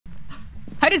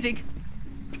Fight it, Zeke.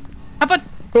 Have fun.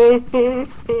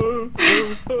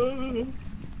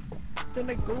 Then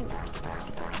I go.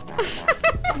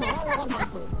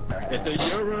 It's a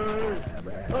urine.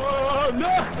 Oh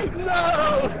no! No!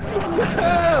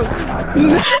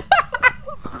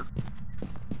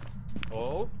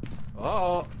 Oh!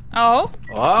 Oh! Oh.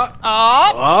 Oh!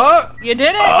 Oh. Oh! You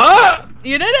did it. Oh!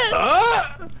 You did it.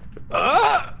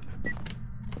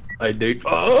 I did.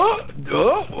 Oh!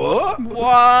 Oh! Oh!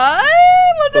 What?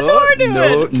 What's the door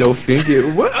doing? No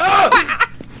finger. What? Ah!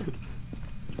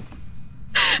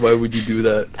 Why would you do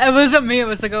that? It wasn't me, it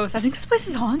was a ghost. I think this place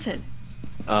is haunted.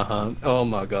 Oh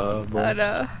my god, bro. I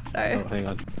know. Sorry. Oh, hang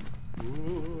on.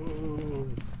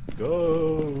 Ooh,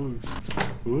 ghost.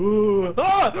 Ooh.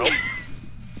 Ah! Nope.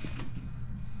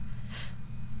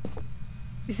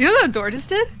 You see what the door just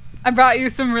did? I brought you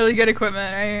some really good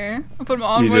equipment right here. I put them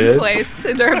all in You one did? place.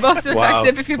 And they're most Wow.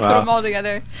 effective if you put Wow. them all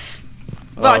together.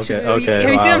 Oh, Watch. okay, Have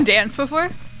you seen wow. them dance before?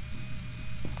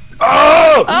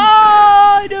 Oh!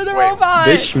 Oh, I do the robot.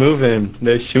 They're schmoving.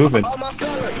 They're schmoving. Oh my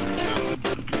fellas.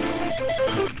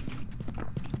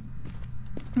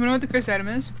 You know what the cursed item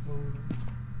is?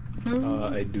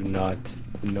 I do not.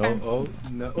 No. Oh,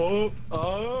 no. Oh,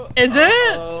 oh. Is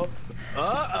it?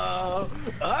 Uh-oh.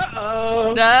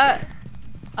 Uh-oh. That.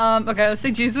 Okay, let's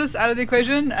take Jesus out of the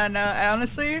equation, and I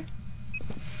honestly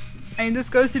need this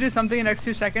ghost to do something in the next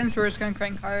 2 seconds. So we're just gonna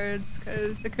crank cards,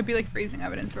 because it could be like freezing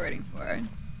evidence we're waiting for.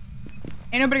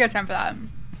 Ain't nobody got time for that.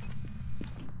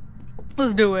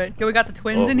 Let's do it. Okay, we got the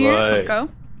twins in here. Let's go.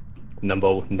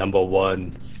 Number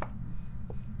one.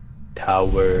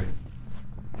 Tower.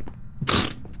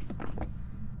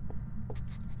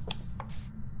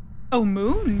 Oh,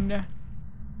 moon.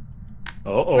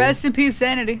 Uh-oh. Rest in peace,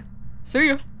 Sanity. See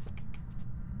ya.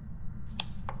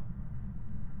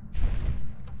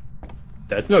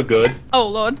 That's not good. Oh,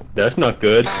 Lord. That's not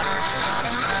good.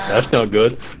 That's not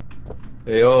good.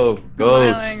 Hey, yo, ghost.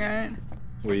 Smiling, right?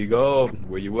 Where you go?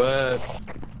 Where you at?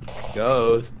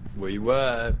 Ghost. Where you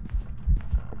at?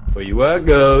 Where you at,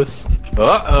 ghost?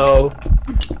 Uh-oh.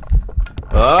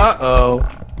 Uh-oh.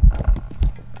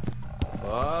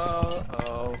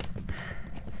 Uh-oh.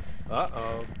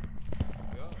 Uh-oh.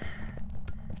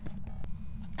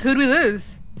 Who'd we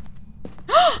lose?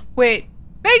 Wait.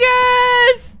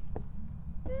 Vegas!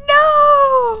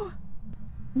 No!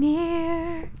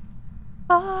 Near,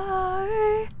 far,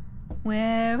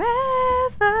 wherever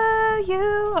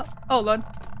you... Oh, Lord.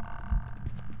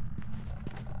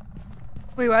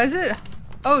 Wait, why is it?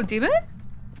 Oh, demon?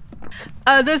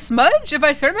 The smudge? If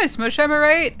I started my smudge timer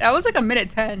right, that was like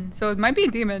 1:10, so it might be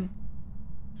a demon.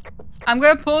 I'm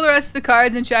gonna pull the rest of the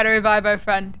cards and try to revive our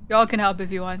friend. Y'all can help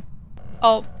if you want.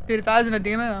 Oh, dude, if that wasn't a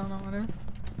demon, I don't know what it is.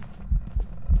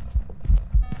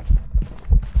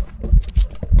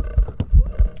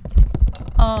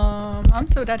 I'm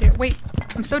so dead here. Wait,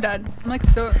 I'm so dead.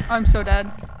 I'm so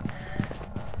dead.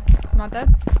 I'm not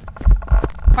dead?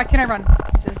 Why can't I run?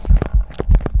 Jesus.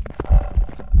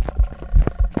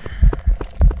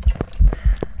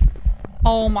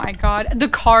 Oh my god. The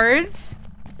cards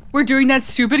were doing that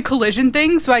stupid collision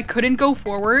thing, so I couldn't go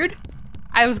forward.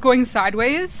 I was going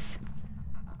sideways.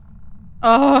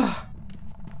 Ugh.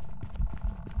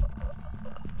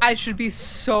 I should be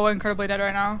so incredibly dead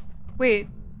right now. Wait.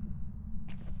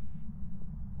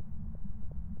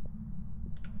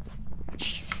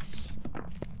 Jesus.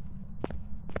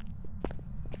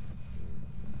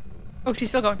 Oh, she's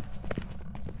still going.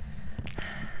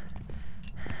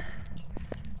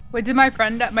 Wait, did my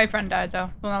friend die? My friend died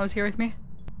though, when I was here with me.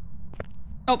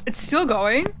 Oh, it's still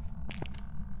going?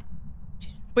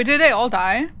 Jesus. Wait, did they all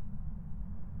die?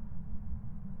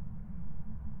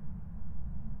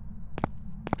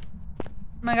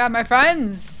 Oh my god, my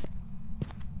friends!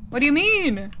 What do you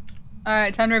mean?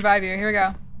 Alright, time to revive you. Here we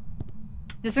go.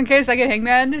 Just in case I get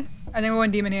hangman, I think we're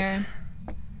one demon here.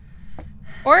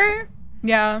 Or,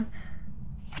 yeah.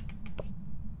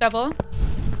 Devil.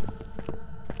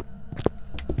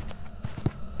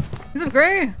 Is it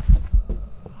gray?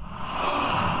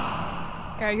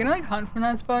 Okay, are you gonna like hunt from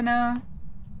that spot now?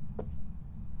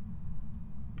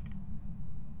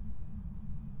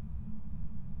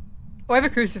 Oh, I have a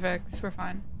crucifix. We're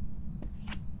fine.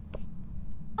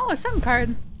 Oh, a sun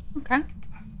card. Okay.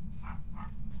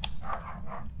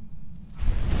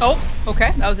 Oh,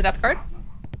 okay. That was a death card.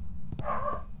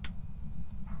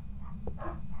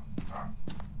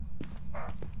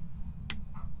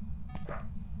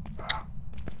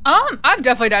 I've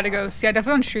definitely died a ghost. Yeah,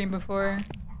 definitely on stream before.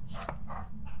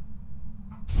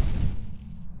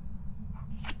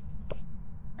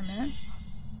 A minute.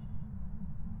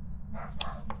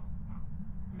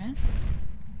 A minute.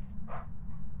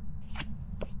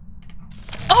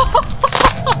 Oh!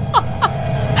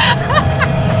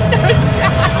 No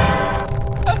shot!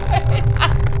 Okay,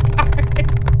 I'm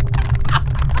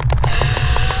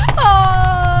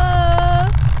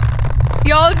sorry.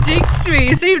 Y'all jinxed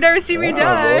me, so you've never seen me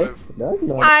die.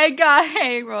 I got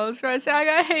hang rolls, Russ. I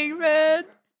got hangman.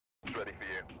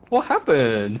 What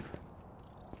happened?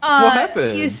 What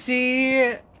happened? You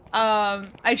see,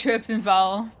 I tripped and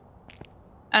fell.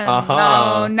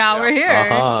 And now we're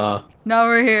here. Now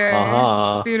we're here.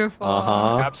 It's beautiful.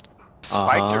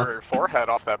 Spiked your forehead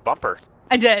off that bumper.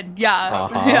 I did, yeah.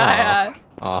 Yeah.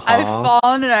 I've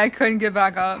fallen and I couldn't get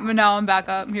back up, but now I'm back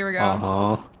up. Here we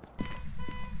go.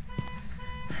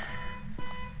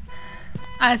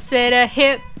 I said a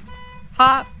hip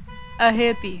hop, a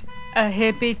hippie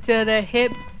to the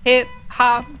hip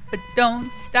hop, but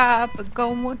don't stop, but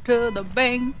going to the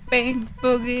bang bang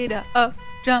boogie, the up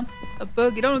jump, a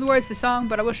boogie. Don't know the words to the song,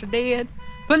 but I wish I did.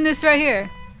 Putting this right here.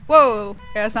 Whoa,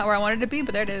 yeah, that's not where I wanted to be,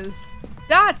 but there it is.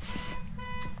 That's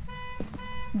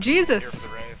Jesus.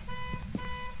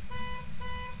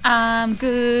 I'm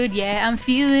good, yeah, I'm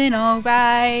feeling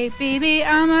alright, baby.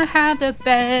 I'ma have the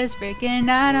best freaking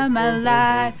night of my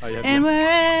life, and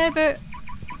wherever.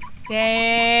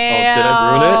 Damn.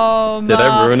 Oh, did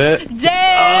I ruin it?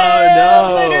 Damn. Oh,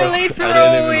 no. Literally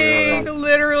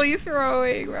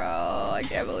throwing, bro. I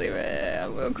can't believe it.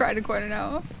 I'm gonna cry in the corner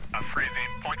now. I'm freezing.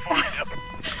 Point forward. Yep.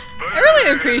 I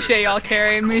really appreciate y'all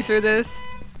carrying me through this.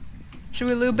 Should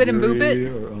we loop it and boop it?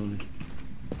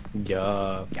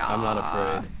 Yeah, I'm not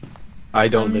afraid. I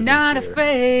don't live in fear. I'm not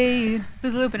afraid.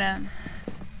 Who's looping it?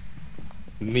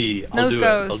 Me. I'll Nose do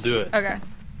goes. it. I'll do it. Okay.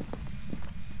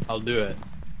 I'll do it.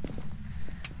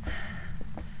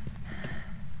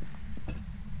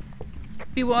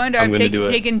 Be warned, I've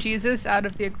taken Jesus out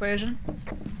of the equation.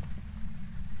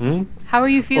 Hmm? How are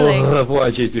you feeling? Au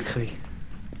revoir, Jésus-Christ.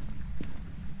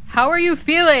 How are you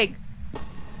feeling?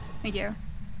 Thank you.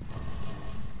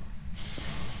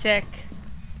 Sick.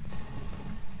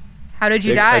 How did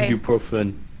you die?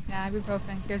 Ibuprofen. Yeah,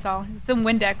 ibuprofen. Here's all. Some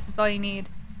Windex. That's all you need.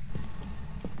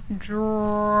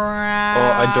 Drown.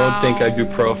 Oh, I don't think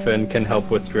ibuprofen can help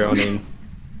with drowning.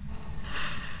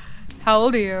 How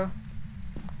old are you?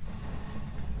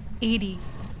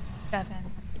 87.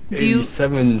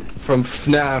 87 from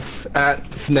FNAF at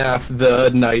FNAF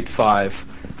the Night 5.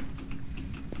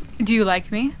 Do you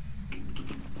like me?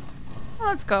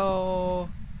 Let's go.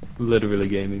 Literally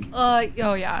gaming. Oh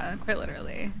yeah, quite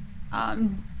literally. Hi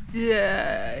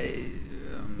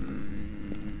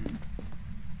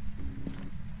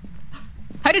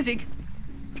to Zeke.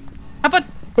 Have fun.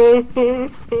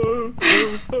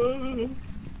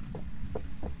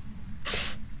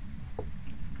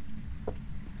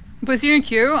 Was you in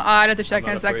queue? I'd have to check in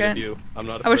a second. I'm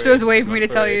not afraid. I wish there was a way for me to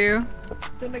tell you.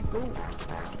 Then I go.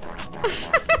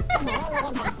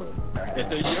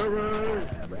 It's a Euro.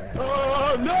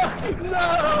 Oh no! No!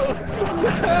 No!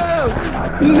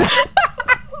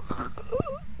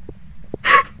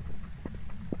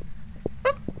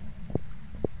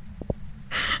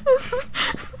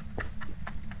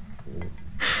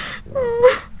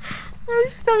 My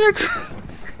stomach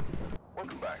hurts.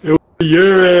 It was a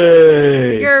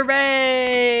Yuri!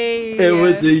 Yuri! It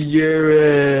was a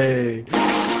Yuri!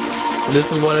 This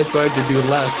is what I tried to do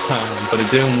last time, but it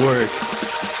didn't work.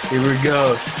 Here we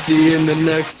go. See you in the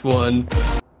next one.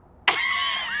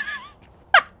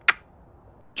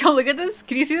 Yo, look at this.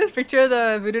 Can you see this picture of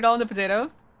the voodoo doll and the potato?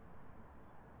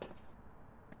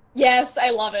 Yes, I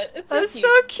love it. It's so That's cute.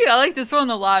 so cute. I like this one on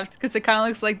the left because it kind of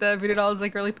looks like the voodoo doll is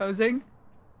like really posing.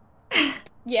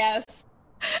 Yes.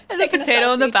 And the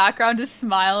potato in the background just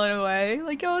smiling away.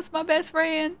 Like, yo, it's my best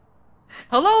friend.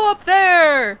 Hello up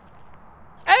there.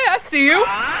 Hey, I see you.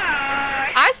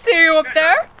 I see you up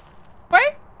there.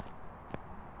 Wait.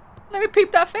 Let me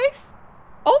peep that face.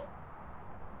 Oh.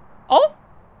 Oh.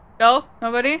 No,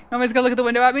 nobody? Nobody's gonna look at the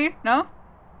window at me? No?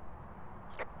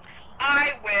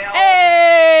 I will.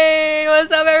 Hey,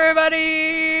 what's up,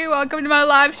 everybody? Welcome to my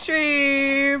live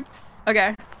stream.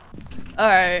 Okay. All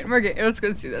right, we're good. Let's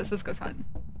go see this. Let's go hunt.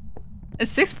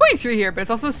 It's 6.3 here, but it's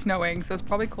also snowing, so it's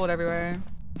probably cold everywhere.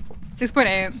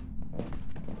 6.8.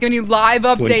 Giving you live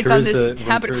updates on this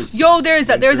temperature. Yo, there's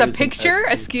a picture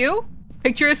askew.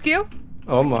 Picture askew.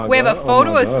 Oh my god. We have a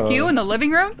photo askew in the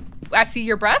living room. I see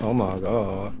your breath. Oh my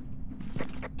god.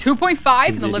 2.5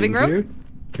 in the living room. Here?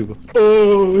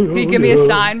 Oh, Can you give me a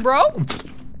sign, bro?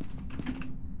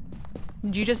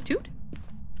 Did you just toot?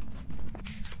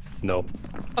 No.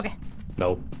 Okay.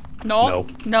 No. No. No.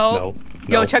 No. No.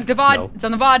 Yo, No. check the VOD. No. It's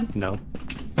on the VOD. No.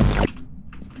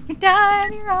 You die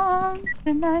in your arms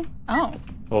tonight. Oh.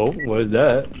 Oh, what is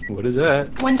that? What is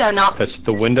that? Window not. Touch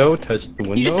the window. Touch the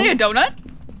window. You just say a donut?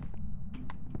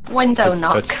 Window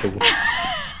knock. Touch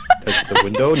the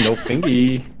window. No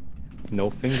fingy. No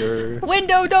finger.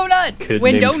 Window donut. Kid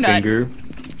Window named nut. Finger.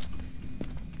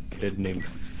 Kid named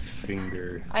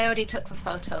Finger. I already took the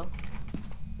photo.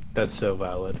 That's so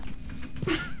valid.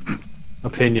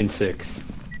 Opinion 6.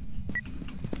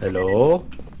 Hello?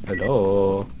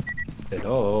 Hello?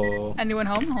 Hello? Anyone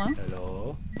home? Hello?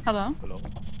 Hello? Hello? Hello?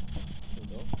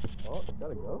 Hello? Oh,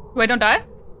 gotta go. Wait, don't die.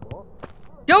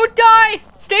 Don't die!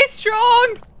 Stay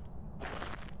strong!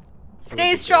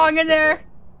 Stay strong in there.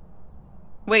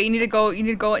 Wait, you need to go.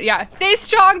 Yeah, stay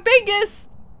strong, Bingus!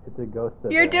 It's a ghost.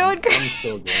 You're doing I'm great.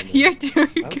 still gaming. You're doing I'm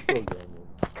still great. gaming.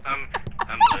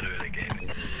 I'm literally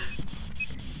gaming.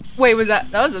 Wait,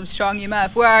 that was a strong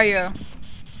EMF. Where are you?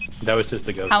 That was just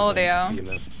a ghost. How old are event, you?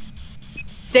 EMF.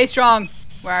 Stay strong.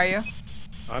 Where are you?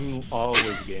 I'm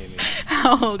always gaming.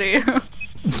 How old are you?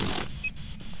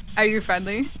 Are you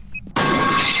friendly?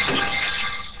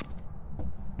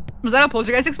 Was that a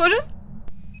poltergeist explosion?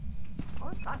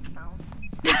 What was that sound?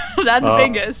 That's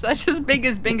Bingus. That's just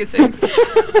Bingus Bingusing.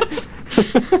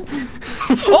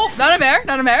 Oh, not a mare.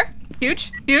 Not a mare.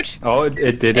 Huge. Huge. Oh,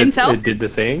 it did it. Intel? It did the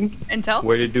thing. Intel.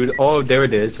 Where did it do it? Oh, there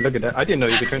it is. Look at that. I didn't know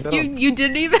you could turn that on. You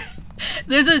didn't even.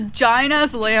 There's a giant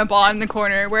ass lamp on in the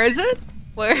corner. Where is it?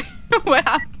 Where? What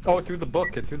happened? Oh, through the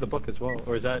book. It threw the book as well.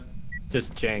 Or is that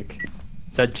just jank?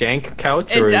 Is that jank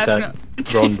couch It or is that definitely-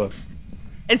 throne book?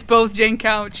 It's both Jane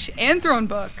Couch and Throne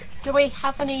Book. Do we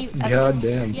have any God evidence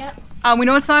damn. yet? We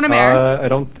know it's not a mare. I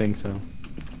don't think so.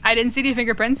 I didn't see any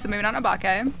fingerprints, so maybe not a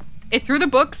Bake. It threw the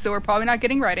book, so we're probably not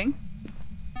getting writing.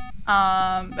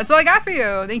 That's all I got for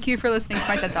you. Thank you for listening to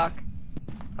my TED Talk.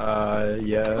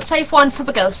 Yeah. We'll save one for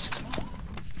the ghost.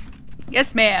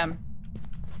 Yes, ma'am.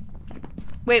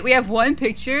 Wait, we have one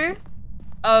picture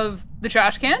of the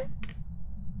trash can?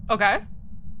 Okay.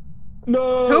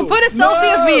 No. Who put a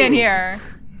selfie of me in here?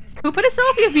 Who put a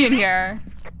selfie of me in here?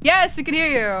 Yes, I can hear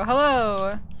you.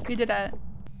 Hello. You did it.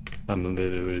 I'm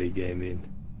literally gaming.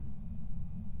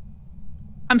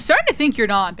 I'm starting to think you're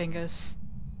not, Bingus.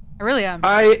 I really am.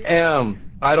 I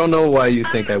am. I don't know why you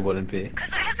think I wouldn't be. Because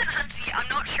I haven't hunted you, I'm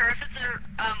not sure if it's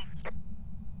a,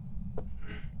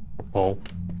 Oh.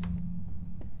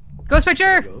 Ghost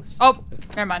picture! Ghost? Oh,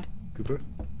 never mind. Cooper?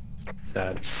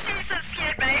 Sad. Jesus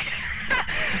scared me.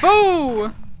 Boo!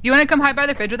 Do you want to come hide by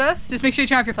the fridge with us? Just make sure you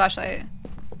turn off your flashlight.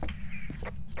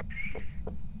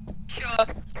 Sure.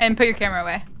 And put your camera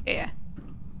away. Yeah.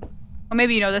 Well,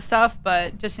 maybe you know this stuff,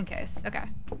 but just in case. Okay.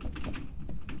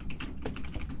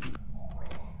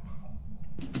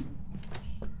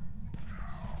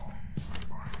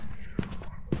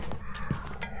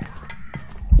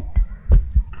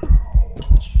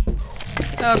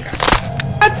 Okay.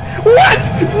 What?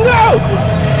 No!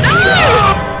 No!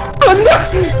 Oh,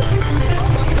 no!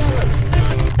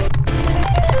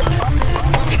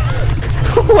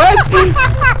 What?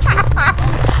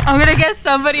 I'm gonna guess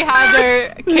somebody had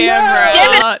their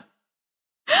camera out.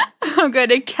 I'm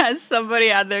gonna guess somebody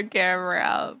had their camera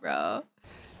out, bro.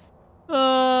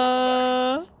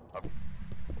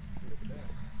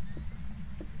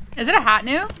 Is it a hat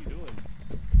new?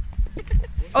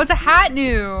 Oh, it's a hat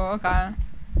new. Okay.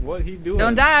 What he doing?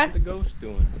 Don't die. What the ghost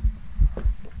doing?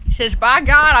 He says, by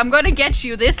God, I'm gonna get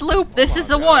you. This loop, this is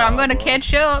the one. I'm gonna bro.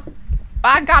 catch up.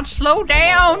 By God, slow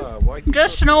down. God, why he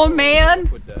Just so an old slow man.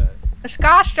 with that? This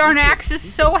gosh darn axe is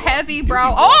so heavy, bro.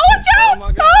 Dude, Oh, watch out! oh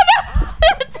my God. Oh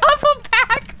no! It's off a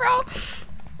back, bro.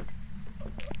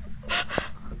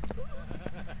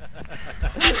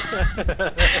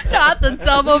 Not the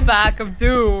double back of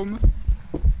doom.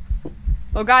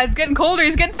 Oh God, it's getting colder.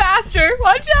 He's getting faster.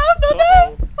 Watch out! No,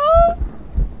 no. Oh.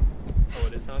 Oh,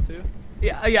 it is Hantu?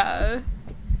 Yeah, yeah.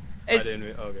 I didn't.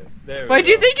 Okay. There we What'd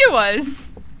go. you think it was?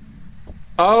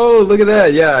 Oh, look at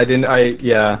that. Yeah, I didn't.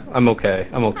 Yeah, I'm okay.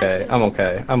 I'm okay. I'm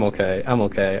okay. I'm okay. I'm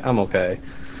okay. I'm okay.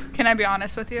 Can I be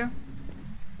honest with you?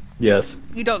 Yes.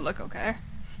 You don't look okay.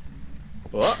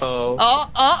 Uh-oh. Oh,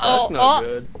 That's not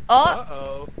good. oh.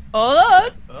 Uh-oh. Hold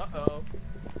on. Uh-oh.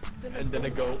 And then I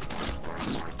go.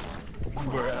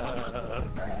 Bruh.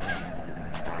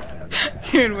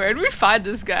 Dude, where'd we find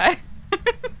this guy?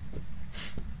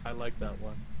 I like that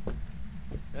one.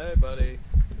 Hey, buddy.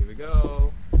 Here we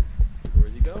go.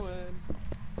 Where's he going?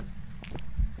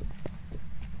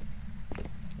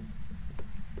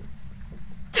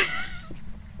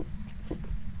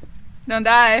 Don't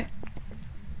die.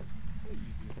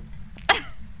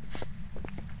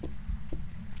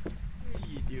 What are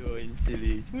you doing,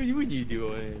 silly? What are you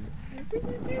doing? What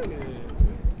are you doing?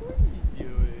 What are you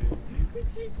doing?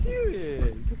 What you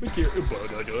doing? What you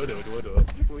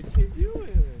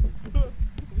doing? What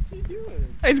you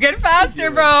doing? It's getting faster,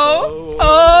 bro. Oh.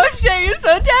 Oh shit, you're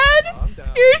so dead. Calm down.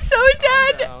 You're so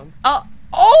dead. down.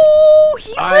 Oh,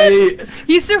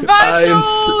 he survived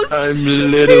I'm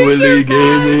those. literally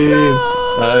gaming.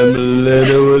 those. I'm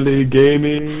literally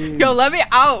gaming. Yo, let me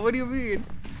out. What do you mean?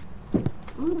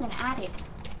 Ooh, an attic.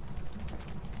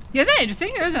 Yeah, that's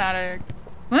interesting. There's an attic.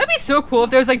 Wouldn't that be so cool if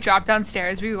there was like drop down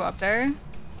stairs we go up there?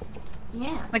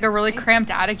 Yeah. Like a really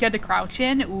cramped attic you had to crouch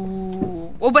in?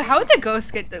 Ooh. Well, but how would the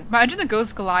ghost get imagine the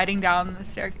ghost gliding down the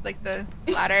stair, like the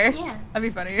ladder? Yeah. That'd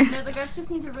be funny. No, the ghost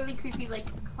just needs a really creepy, like,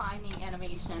 climbing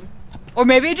animation. Or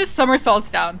maybe it just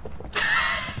somersaults down.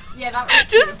 Yeah, that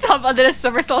was Just stop and then it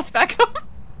somersaults back up.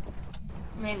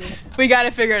 Maybe. We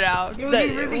gotta figure it out. It would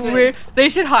be really good. They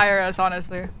should hire us,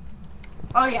 honestly.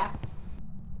 Oh, yeah.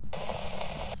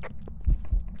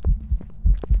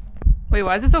 Wait,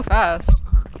 why is it so fast?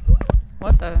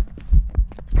 What the?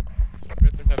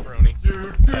 Rip and pepperoni.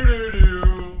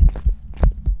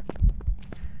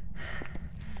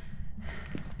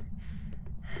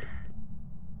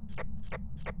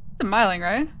 It's a miling,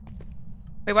 right?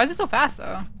 Wait, why is it so fast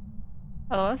though?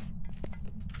 LOS?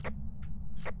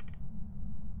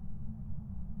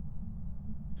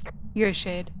 You're a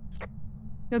shade.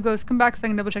 Yo, ghost, come back so I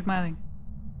can double check miling.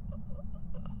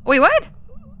 Wait, what?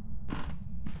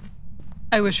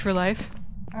 I wish for life.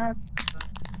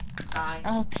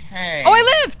 Okay. Oh,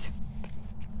 I lived!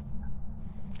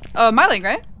 Miling,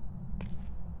 right?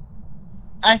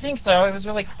 I think so. It was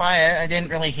really quiet. I didn't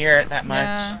really hear it that much.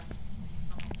 Yeah.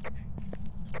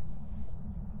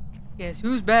 Guess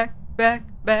who's back, back,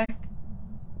 back?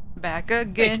 Back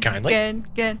again, kindly.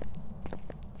 again.